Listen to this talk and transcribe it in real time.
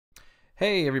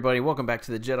Hey everybody, welcome back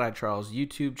to the Jedi Trials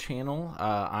YouTube channel.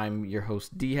 I'm your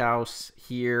host DHaus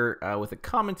here with a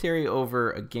commentary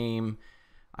over a game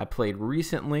I played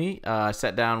recently. I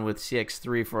sat down with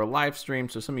CX3 for a live stream,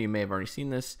 so some of you may have already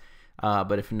seen this,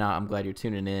 but if not, I'm glad you're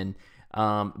tuning in.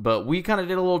 But we kind of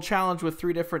did a little challenge with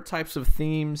 3 different types of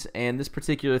themes, and this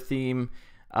particular theme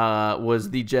was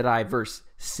the Jedi versus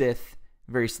Sith.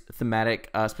 Very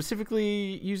thematic,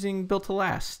 specifically using Built to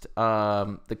Last,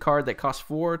 the card that costs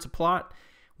 4 to plot,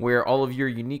 where all of your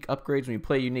unique upgrades, when you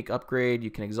play a unique upgrade,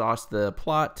 you can exhaust the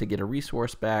plot to get a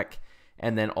resource back,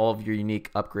 and then all of your unique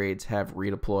upgrades have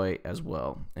redeploy as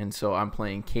well. And so I'm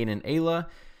playing Kanan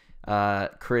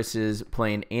Aayla, Chris is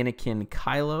playing Anakin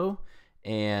Kylo,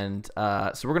 and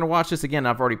so we're going to watch this again.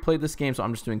 I've already played this game, so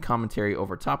I'm just doing commentary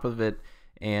over top of it,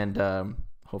 and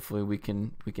hopefully we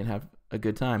can have a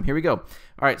good time. Here we go. All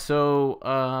right, so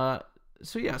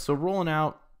rolling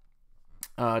out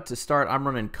to start, I'm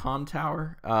running Com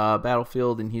Tower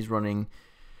Battlefield, and he's running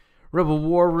Rebel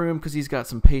War Room because he's got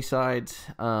some pay sides.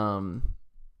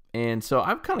 And so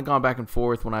I've kind of gone back and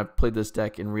forth when I've played this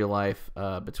deck in real life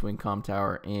between Com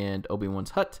Tower and Obi-Wan's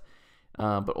Hut,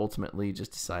 but ultimately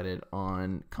just decided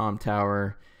on Com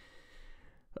Tower.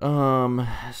 So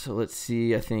let's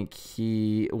see. I think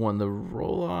he won the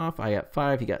roll off. I got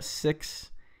 5. He got 6,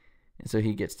 and so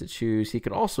he gets to choose. He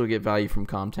could also get value from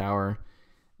Com Tower,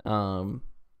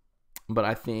 but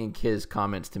I think his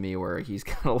comments to me were he's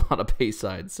got a lot of pay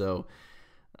side. So,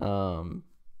 so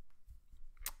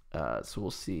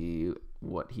we'll see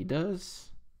what he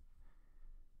does.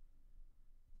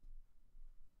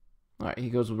 All right, he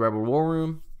goes with Rebel War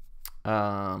Room.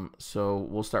 So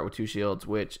we'll start with 2 shields,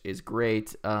 which is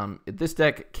great. This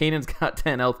deck, Kanan's got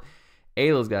 10 health,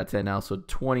 Ayla's got 10 now, so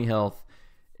 20 health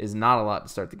is not a lot to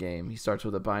start the game. He starts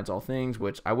with a binds all things,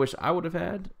 which I wish I would have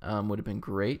had. Would have been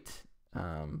great,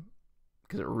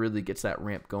 because it really gets that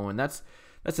ramp going. That's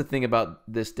the thing about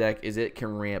this deck, is it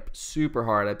can ramp super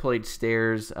hard. I played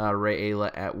Stairs Ray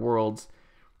Aayla at Worlds,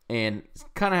 and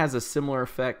kind of has a similar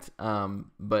effect,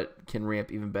 but can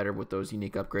ramp even better with those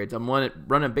unique upgrades. I'm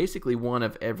running basically one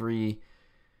of every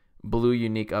blue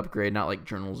unique upgrade, not like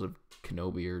Journals of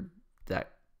Kenobi or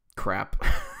that crap.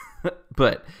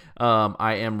 But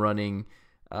I am running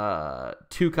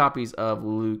 2 copies of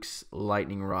Luke's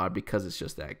Lightning Rod because it's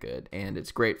just that good. And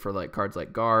it's great for like cards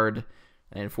like Guard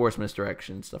and Force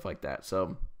Misdirection, stuff like that.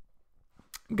 So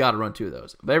got to run 2 of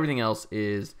those. But everything else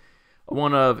is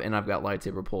one of, and I've got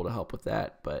Lightsaber Pull to help with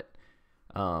that. But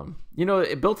you know,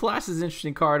 Built to Last is an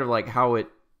interesting card of like how it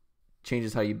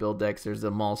changes how you build decks. There's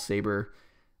the Maul Saber,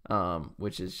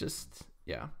 which is just,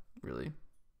 yeah, really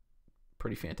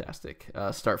pretty fantastic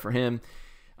start for him.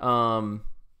 But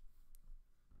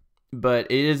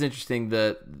it is interesting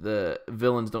that the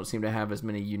villains don't seem to have as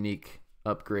many unique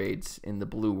upgrades in the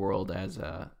blue world as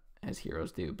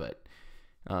heroes do. But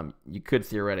you could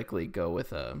theoretically go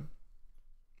with a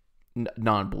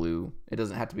non-blue. It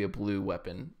doesn't have to be a blue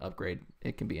weapon upgrade.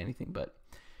 It can be anything. But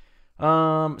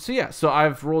so yeah, so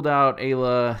I've rolled out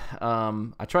Aayla.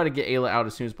 I try to get Aayla out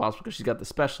as soon as possible because she's got the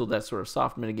special, that sort of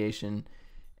soft mitigation,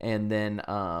 and then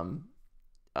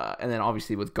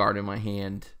obviously with Guard in my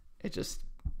hand, it just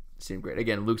seemed great.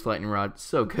 Again, Luke's Lightning Rod,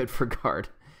 so good for Guard.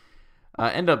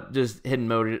 End up just hitting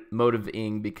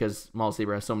motive-ing because Maul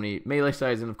Saber has so many melee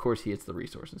sides, and of course he hits the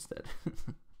resource instead.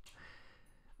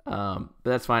 But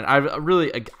that's fine. I've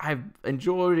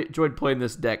enjoyed playing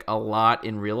this deck a lot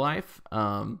in real life.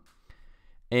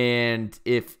 And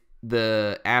if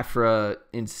the Afra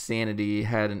insanity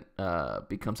hadn't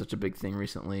become such a big thing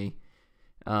recently,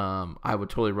 I would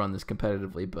totally run this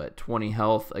competitively. But 20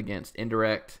 health against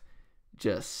indirect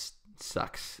just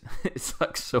sucks. It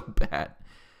sucks so bad.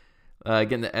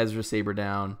 Getting the Ezra Saber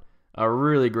down, a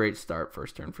really great start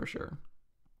first turn for sure.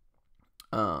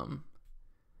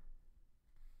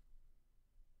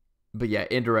 But yeah,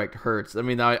 indirect hurts. I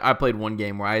mean, I played one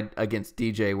game where against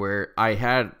DJ where I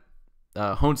had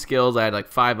honed skills. I had like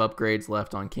 5 upgrades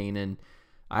left on Kanan.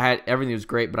 I had everything was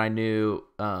great, but I knew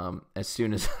as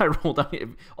soon as I rolled out,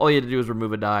 all he had to do was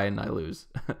remove a die and I lose.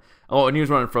 Oh, and he was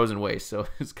running Frozen Waste, so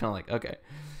it's kind of like, okay,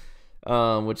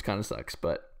 which kind of sucks.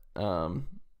 But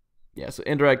yeah, so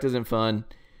indirect isn't fun.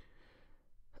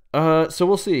 So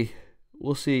we'll see.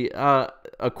 We'll see.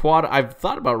 I've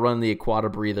thought about running the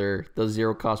Aquata Breather, the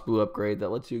 0-cost blue upgrade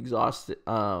that lets you exhaust it,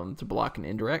 to block an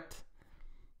indirect,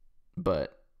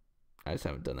 but I just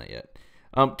haven't done that yet.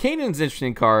 Kanan's an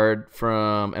interesting card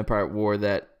from Empire at War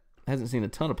that hasn't seen a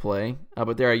ton of play,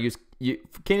 but there I use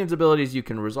Kanan's abilities. You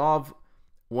can resolve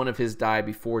one of his die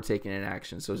before taking an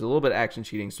action, so there's a little bit of action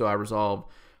cheating. So I resolve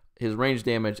his range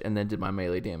damage and then did my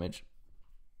melee damage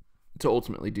to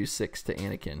ultimately do 6 to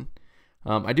Anakin.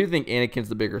 I do think Anakin's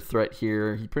the bigger threat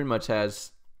here. He pretty much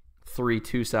has 3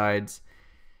 2 sides,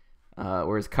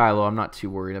 whereas Kylo, I'm not too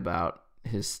worried about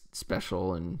his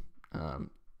special and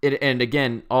and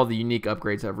again, all the unique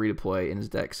upgrades have redeploy in his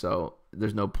deck, so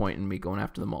there's no point in me going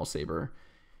after the Maul Saber.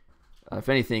 If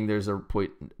anything, there's a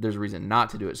reason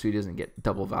not to do it, so he doesn't get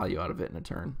double value out of it in a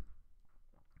turn.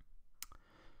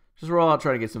 Just roll out,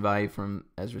 try to get some value from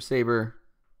Ezra Saber,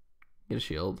 get a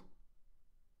shield.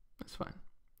 That's fine.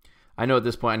 I know at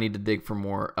this point I need to dig for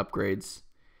more upgrades.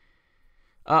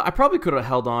 I probably could have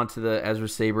held on to the Ezra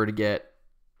Saber to get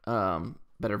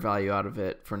better value out of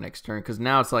it for next turn, because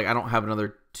now it's like I don't have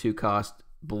another 2-cost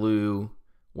blue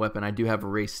weapon. I do have a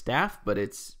raised staff, but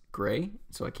it's gray,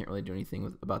 so I can't really do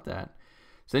anything about that.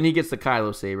 So then he gets the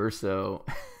Kylo Saber, so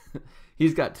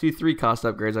he's got 2 3-cost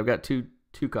upgrades. I've got 2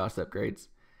 2-cost upgrades,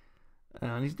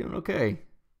 and he's doing okay.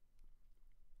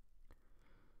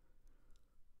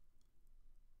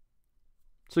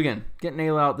 So again, getting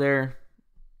Aayla out there,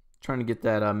 trying to get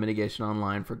that mitigation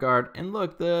online for guard. And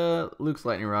look, the Luke's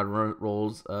Lightning Rod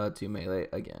rolls to melee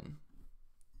again.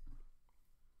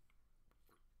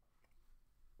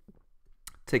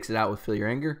 Takes it out with Feel Your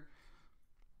Anger.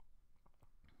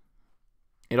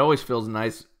 It always feels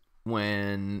nice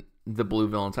when the blue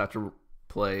villains have to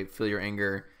play Feel Your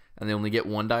Anger and they only get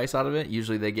 1 dice out of it.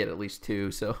 Usually they get at least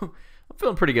 2, so I'm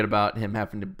feeling pretty good about him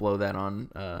having to blow that on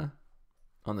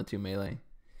the 2 melee.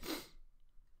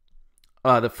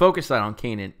 The focus side on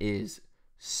Kanan is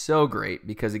so great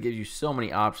because it gives you so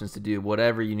many options to do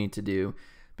whatever you need to do.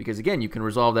 Because again, you can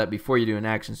resolve that before you do an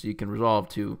action, so you can resolve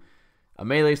to a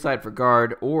melee side for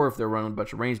guard, or if they're running a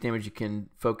bunch of range damage, you can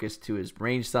focus to his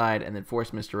range side and then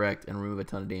force misdirect and remove a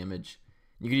ton of damage.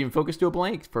 You can even focus to a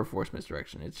blank for force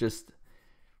misdirection. It's just,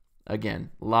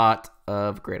 again, a lot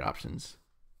of great options.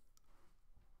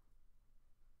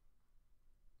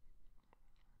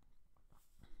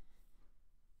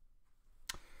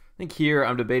 I think here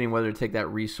I'm debating whether to take that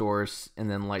resource and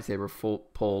then lightsaber full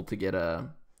pull to get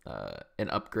an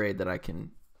upgrade that I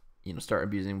can, start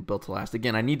abusing built to last.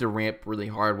 Again, I need to ramp really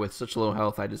hard with such low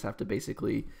health. I just have to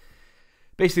basically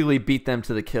beat them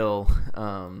to the kill.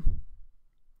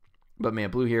 But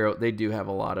man, Blue Hero, they do have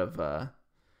a lot of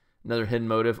another hidden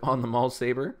motive on the Maul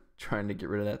Saber, trying to get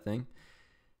rid of that thing.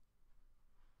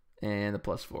 And the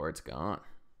 +4, it's gone.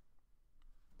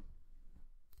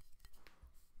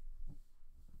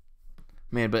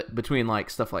 Man, but between like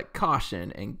stuff like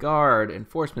Caution and Guard and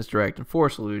Force Misdirect and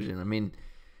Force Illusion, I mean,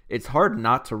 it's hard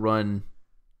not to run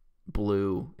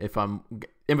blue if I'm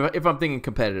thinking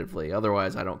competitively.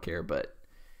 Otherwise, I don't care. But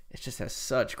it just has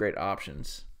such great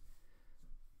options.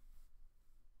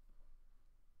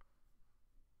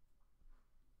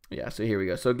 Yeah, so here we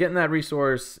go. So getting that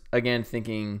resource again,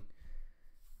 thinking,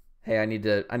 hey, I need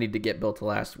to get built to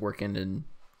last working, and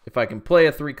if I can play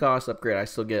a 3-cost upgrade, I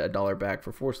still get $1 back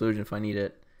for Force Illusion if I need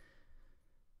it.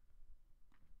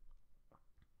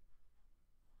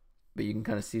 But you can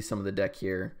kind of see some of the deck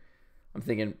here. I'm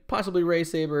thinking possibly Ray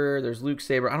Saber. There's Luke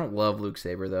Saber. I don't love Luke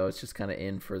Saber though. It's just kind of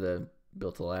in for the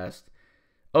built to last.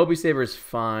 Obi Saber is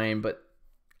fine, but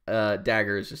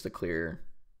Dagger is just a clear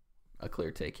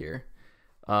take here.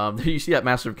 You see that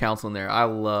Master of Council in there. I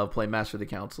love playing Master of the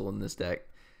Council in this deck.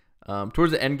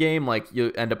 Towards the end game, like,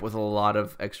 you end up with a lot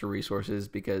of extra resources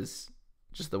because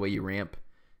just the way you ramp,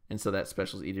 and so that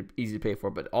special is easy to pay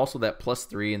for. But also that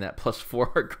 +3 and that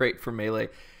 +4 are great for melee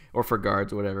or for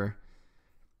guards or whatever.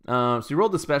 So you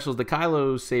rolled the specials. The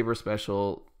Kylo Saber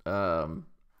special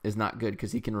is not good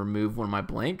because he can remove one of my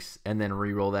blanks and then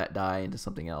re-roll that die into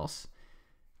something else.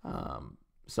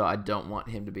 So I don't want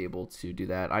him to be able to do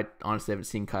that. I honestly haven't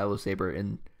seen Kylo Saber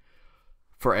in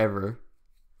forever.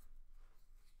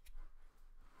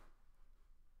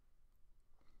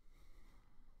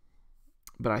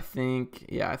 But I think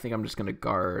I'm just going to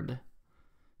guard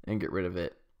and get rid of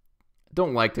it.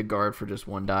 Don't like to guard for just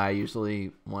 1 die. I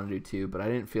usually want to do 2, but I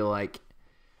didn't feel like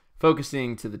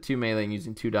focusing to the 2 melee and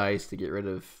using 2 dice to get rid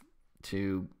of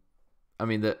 2. I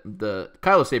mean, the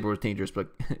Kylo Saber was dangerous,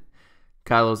 but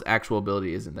Kylo's actual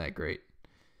ability isn't that great.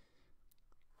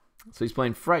 So he's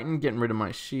playing Frightened, getting rid of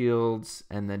my shields,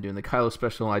 and then doing the Kylo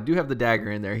special. I do have the dagger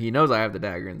in there. He knows I have the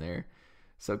dagger in there.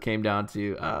 So it came down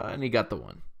to, and he got the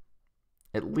 1.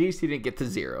 At least he didn't get to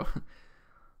 0.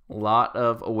 A lot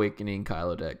of Awakening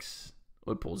Kylo decks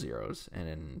would pull 0s,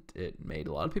 and it made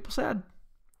a lot of people sad.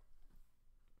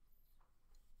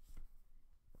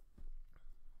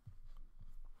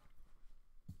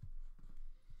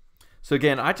 So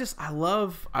again, I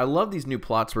love these new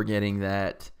plots we're getting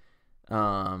that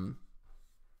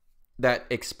that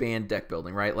expand deck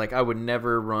building, right? Like, I would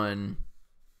never run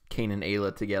Kanan and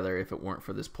Aayla together if it weren't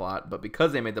for this plot. But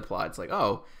because they made the plot, it's like,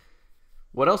 oh,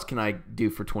 what else can I do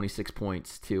for 26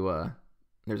 points to,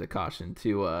 there's a caution,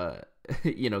 to,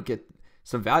 get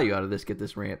some value out of this, get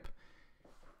this ramp.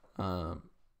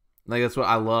 That's what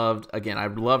I loved. Again, I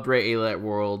loved Rey Aayla at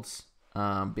Worlds.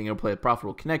 Being able to play with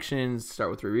profitable connections,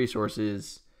 start with 3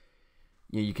 resources.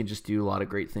 You can just do a lot of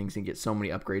great things and get so many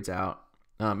upgrades out.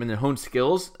 And then Hone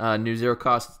Skills, new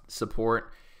 0-cost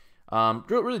support.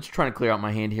 Really just trying to clear out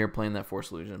my hand here playing that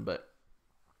Force Illusion. But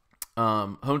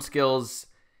Hone Skills,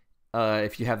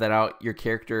 if you have that out, your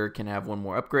character can have 1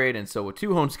 more upgrade. And so with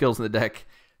 2 Hone Skills in the deck,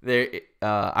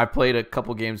 I played a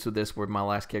couple games with this where my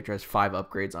last character has 5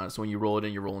 upgrades on it. So when you roll it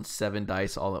in, you're rolling 7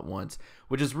 dice all at once,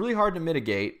 which is really hard to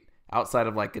mitigate outside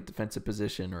of like a defensive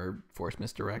position or Force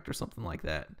Misdirect or something like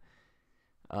that.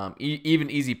 Even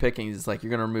easy pickings, it's like you're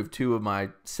going to remove 2 of my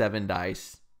 7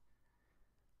 dice.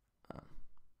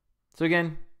 So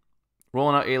again,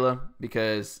 rolling out Aayla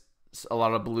because a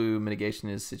lot of blue mitigation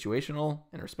is situational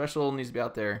and her special needs to be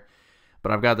out there.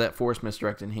 But I've got that Force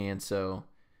Misdirect in hand, so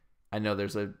I know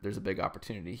there's a big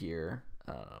opportunity here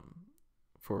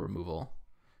for removal.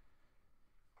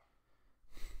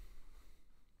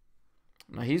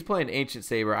 Now he's playing Ancient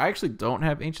Saber. I actually don't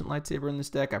have Ancient Lightsaber in this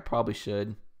deck. I probably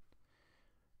should.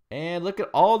 And look at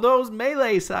all those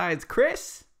melee sides,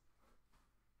 Chris.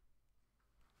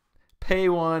 Pay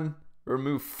 1,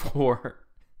 remove 4.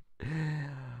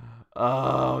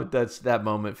 Oh, that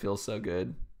moment feels so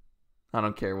good. I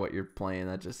don't care what you're playing.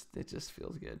 It just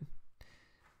feels good.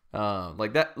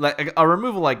 Like a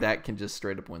removal like that can just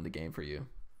straight up win the game for you.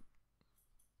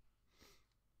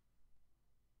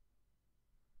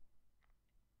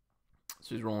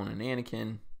 So he's rolling an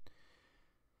Anakin.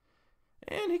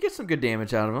 And he gets some good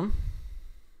damage out of him.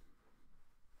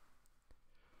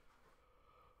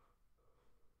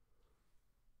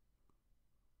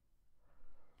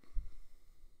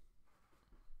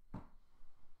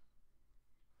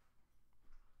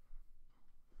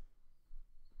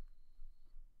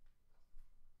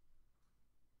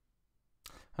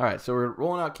 All right, so we're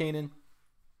rolling out Kanan.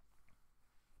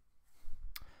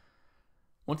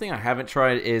 One thing I haven't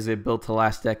tried is a build to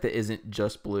last deck that isn't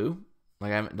just blue.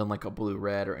 Like I haven't done like a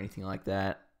blue-red or anything like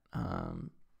that,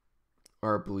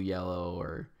 or a blue-yellow,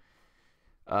 or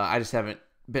I just haven't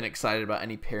been excited about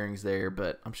any pairings there.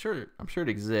 But I'm sure it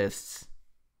exists.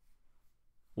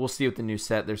 We'll see with the new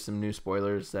set. There's some new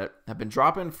spoilers that have been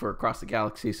dropping for Across the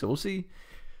Galaxy, so we'll see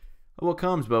what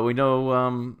comes. But we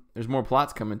know there's more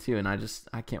plots coming too, and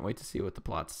I can't wait to see what the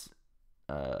plots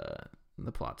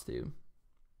do.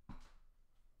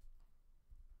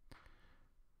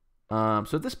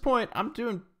 So at this point, I'm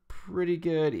doing pretty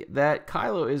good. That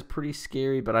Kylo is pretty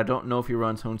scary, but I don't know if he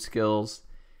runs Hone Skills,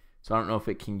 so I don't know if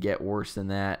it can get worse than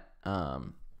that.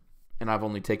 And I've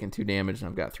only taken 2 damage, and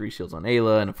I've got 3 shields on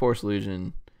Aayla and a Force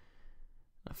Illusion.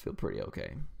 I feel pretty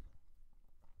okay.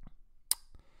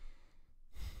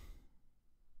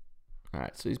 All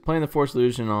right, so he's playing the Force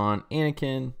Illusion on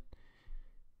Anakin,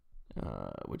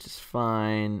 which is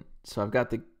fine. So I've got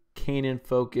the Kanan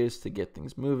focus to get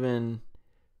things moving.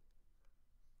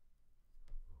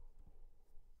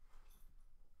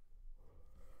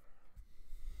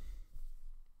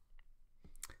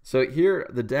 So here,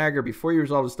 the dagger, before you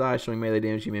resolve this die showing melee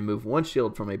damage, you may move 1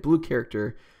 shield from a blue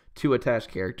character to attached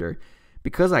character.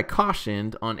 Because I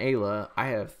cautioned on Aayla, I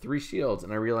have 3 shields,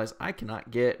 and I realize I cannot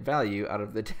get value out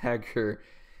of the dagger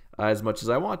as much as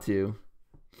I want to.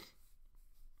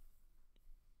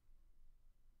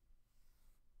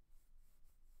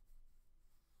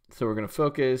 So we're going to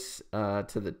focus to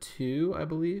the 2, I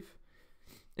believe,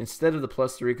 instead of the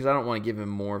 +3, because I don't want to give him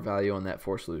more value on that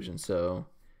Force Illusion. So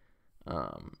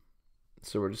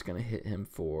we're just going to hit him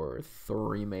for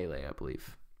 3 melee, I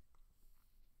believe.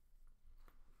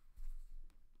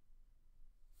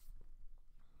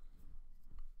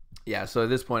 Yeah, so at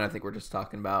this point, I think we're just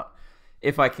talking about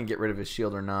if I can get rid of his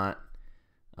shield or not.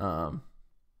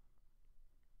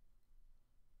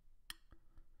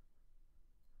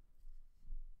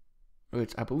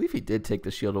 Which I believe he did take the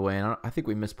shield away, and I think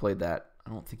we misplayed that. I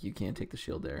don't think you can take the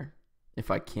shield there if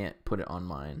I can't put it on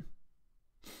mine.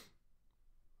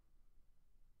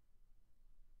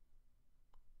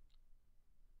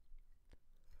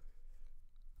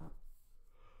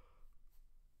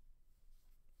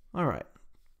 All right.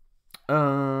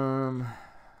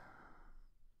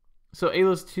 So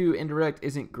Aayla's 2 indirect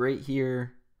isn't great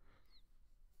here.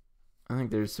 I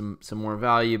think there's some more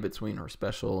value between her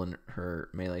special and her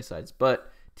melee sides,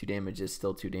 but 2 damage is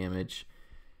still 2 damage.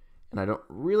 And I don't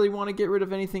really want to get rid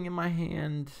of anything in my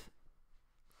hand.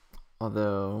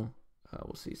 Although,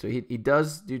 we'll see. So he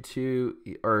does do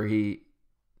 2, or he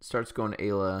starts going to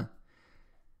Aayla,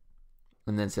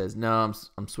 and then says, "No,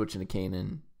 I'm switching to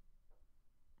Kanan."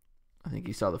 I think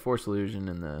he saw the Force illusion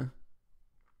in the.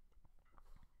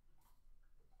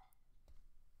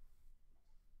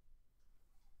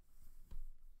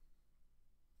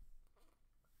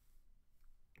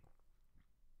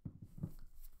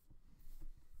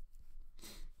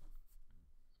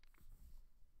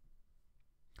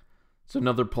 So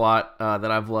another plot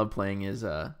that I've loved playing is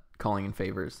calling in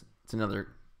favors. It's another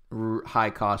high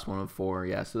cost one of 4.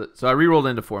 Yeah, so I rerolled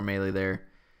into 4 melee there,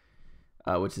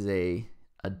 which is a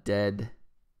dead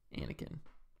Anakin.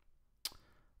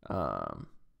 So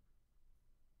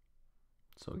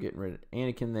getting rid of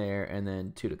Anakin there, and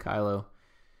then 2 to Kylo.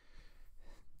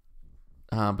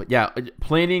 But yeah,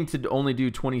 planning to only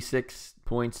do 26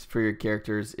 points for your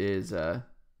characters is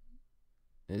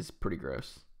pretty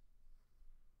gross.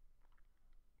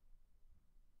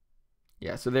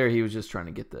 Yeah, so there he was just trying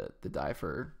to get the die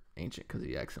for Ancient because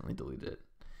he accidentally deleted it.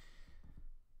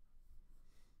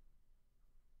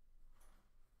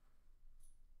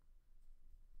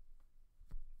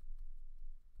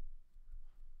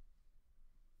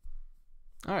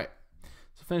 All right,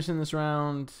 so finishing this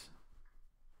round,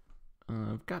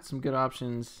 I've got some good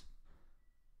options.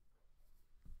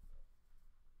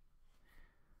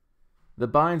 The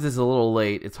binds is a little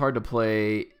late. It's hard to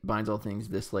play binds all things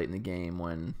this late in the game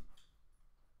when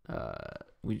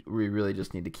we really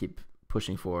just need to keep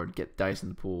pushing forward, get dice in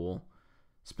the pool,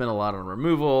 spend a lot on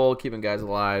removal, keeping guys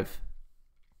alive.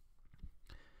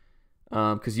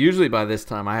 Because usually by this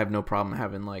time I have no problem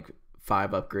having like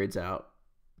 5 upgrades out.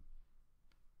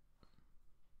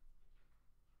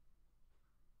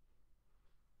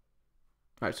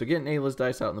 All right, so getting Ayla's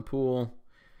dice out in the pool.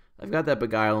 I've got that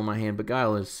Beguile in my hand.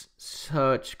 Beguile is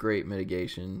such great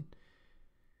mitigation.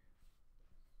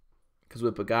 Because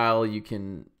with Beguile, you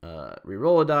can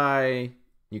reroll a die,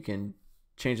 you can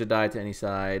change a die to any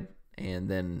side, and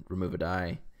then remove a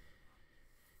die.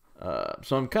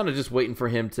 So I'm kind of just waiting for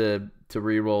him to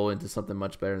reroll into something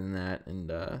much better than that,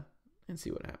 and see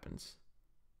what happens.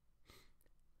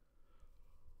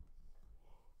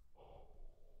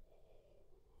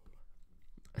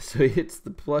 So he hits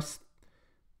the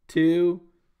 +2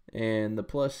 and the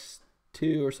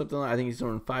 +2 or something. I think he's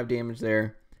doing 5 damage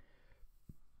there.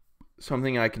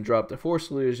 Something I can drop the Force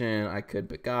illusion. I could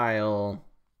Beguile.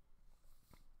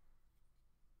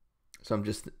 So I'm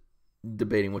just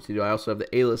debating what to do. I also have the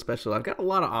Aayla special. I've got a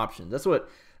lot of options. That's what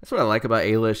I like about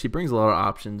Aayla. She brings a lot of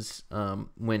options.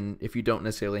 If you don't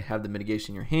necessarily have the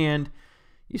mitigation in your hand,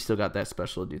 you still got that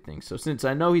special to do things. So since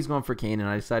I know he's going for Kanan,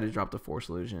 I decided to drop the Force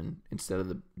illusion instead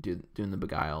of doing the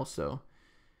Beguile. So,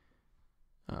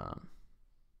 all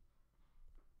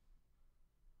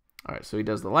right. So he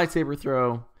does the lightsaber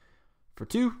throw for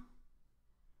 2.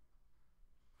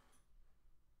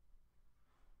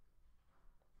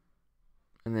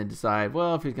 And then decide,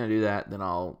 well, if he's going to do that, then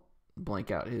I'll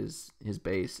blank out his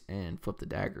base and flip the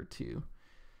dagger to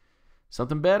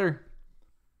something better.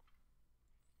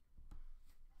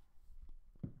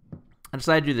 I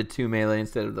decided to do the 2 melee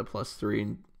instead of the +3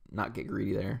 and not get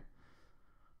greedy there.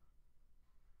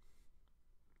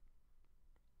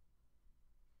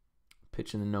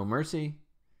 Pitching the No Mercy.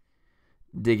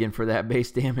 Digging for that base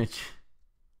damage.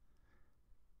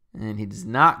 And he does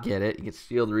not get it. He gets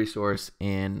Shield Resource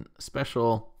and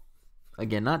Special.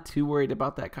 Again, not too worried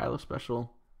about that Kylo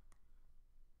special.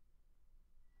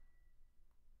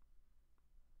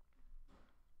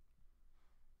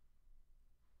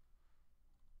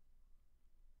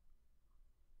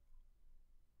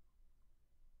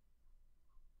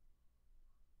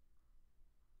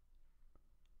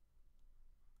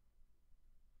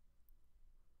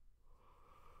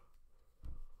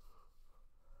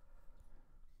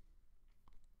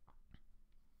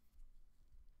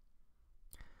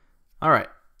 All right,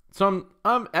 so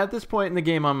I'm at this point in the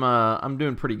game. I'm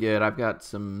doing pretty good. I've got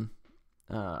some.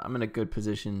 I'm in a good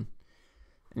position,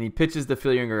 and he pitches the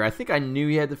Fillinger. I think I knew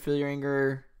he had the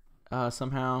Fillinger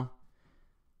somehow,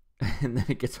 and then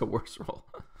it gets a worse roll.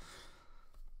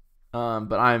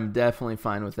 But I'm definitely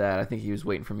fine with that. I think he was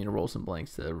waiting for me to roll some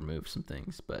blanks to remove some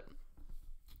things. But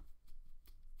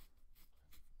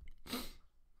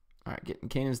all right, getting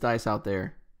Kanan's dice out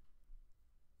there.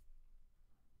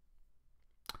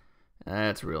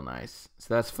 That's real nice.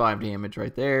 So that's 5 damage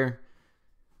right there.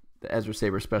 The Ezra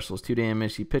Saber special is 2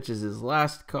 damage. He pitches his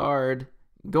last card,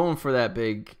 going for that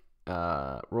big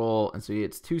roll. And so he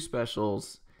gets 2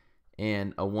 specials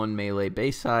and a 1 melee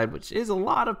base side, which is a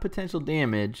lot of potential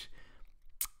damage.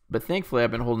 But thankfully, I've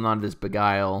been holding on to this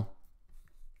Beguile,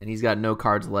 and he's got no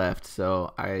cards left.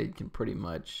 So I can pretty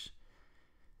much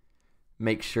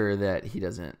make sure that he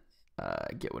doesn't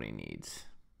get what he needs.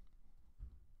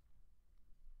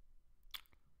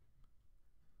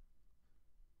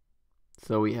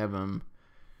 So we have him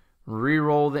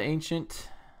re-roll the Ancient.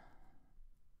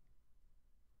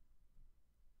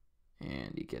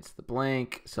 And he gets the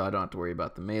blank, so I don't have to worry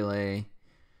about the melee.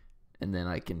 And then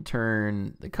I can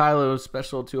turn the Kylo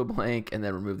special to a blank and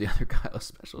then remove the other Kylo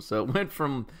special. So it went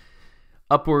from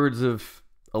upwards of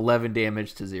 11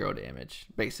 damage to 0 damage,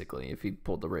 basically, if he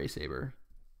pulled the Ray Saber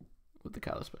with the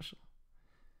Kylo special.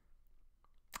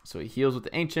 So he heals with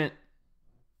the Ancient.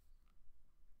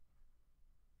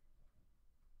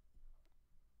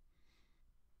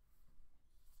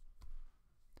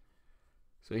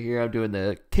 So here I'm doing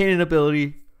the Kanan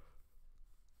ability.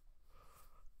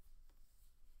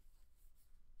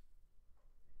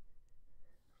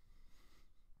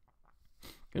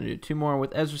 Gonna do 2 more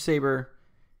with Ezra Saber.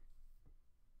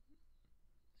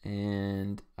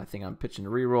 And I think I'm pitching a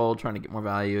reroll, trying to get more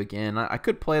value again. I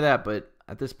could play that, but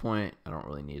at this point, I don't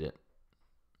really need it.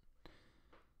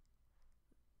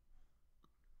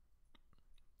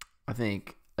 I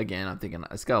think, again, I'm thinking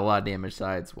it's got a lot of damage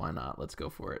sides. Why not? Let's go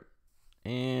for it.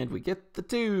 And we get the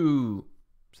 2.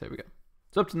 So there we go.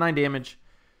 It's up to 9 damage.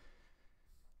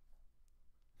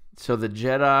 So the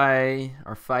Jedi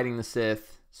are fighting the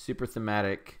Sith. Super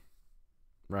thematic,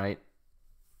 right?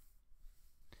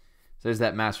 So there's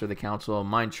that Master of the Council,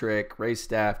 Mind Trick, Raise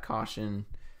Staff, Caution.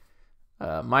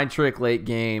 Mind Trick late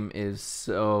game is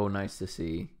so nice to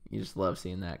see. You just love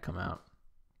seeing that come out.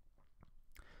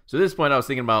 So at this point, I was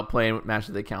thinking about playing with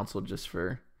Master of the Council just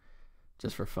for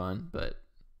fun, but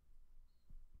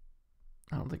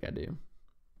I don't think I do.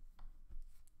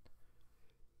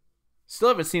 Still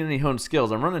haven't seen any honed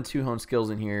skills. I'm running 2 honed skills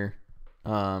in here.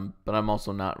 But I'm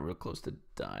also not real close to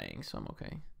dying, so I'm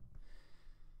okay.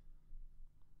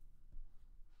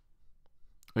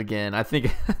 Again, I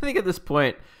think at this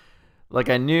point, like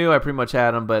I knew I pretty much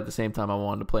had them, but at the same time I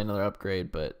wanted to play another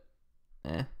upgrade, but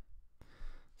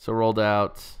So rolled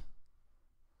out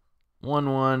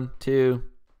 1, 1, 2.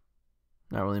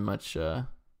 Not really much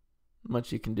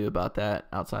you can do about that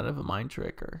outside of a mind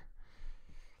trick or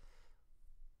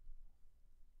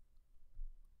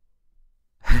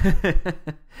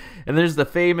and there's the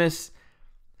famous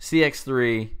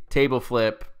CX3 table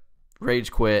flip,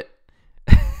 rage quit.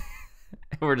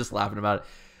 We're just laughing about it.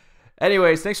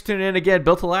 Anyways, thanks for tuning in again.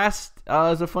 Built to Last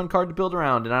is a fun card to build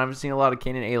around, and I haven't seen a lot of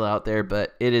Kanan Aayla out there,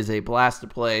 but it is a blast to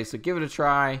play, so give it a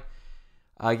try.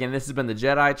 Again, this has been the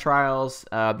Jedi Trials.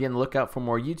 Be on the lookout for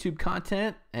more YouTube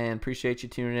content, and appreciate you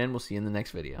tuning in. We'll see you in the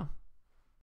next video.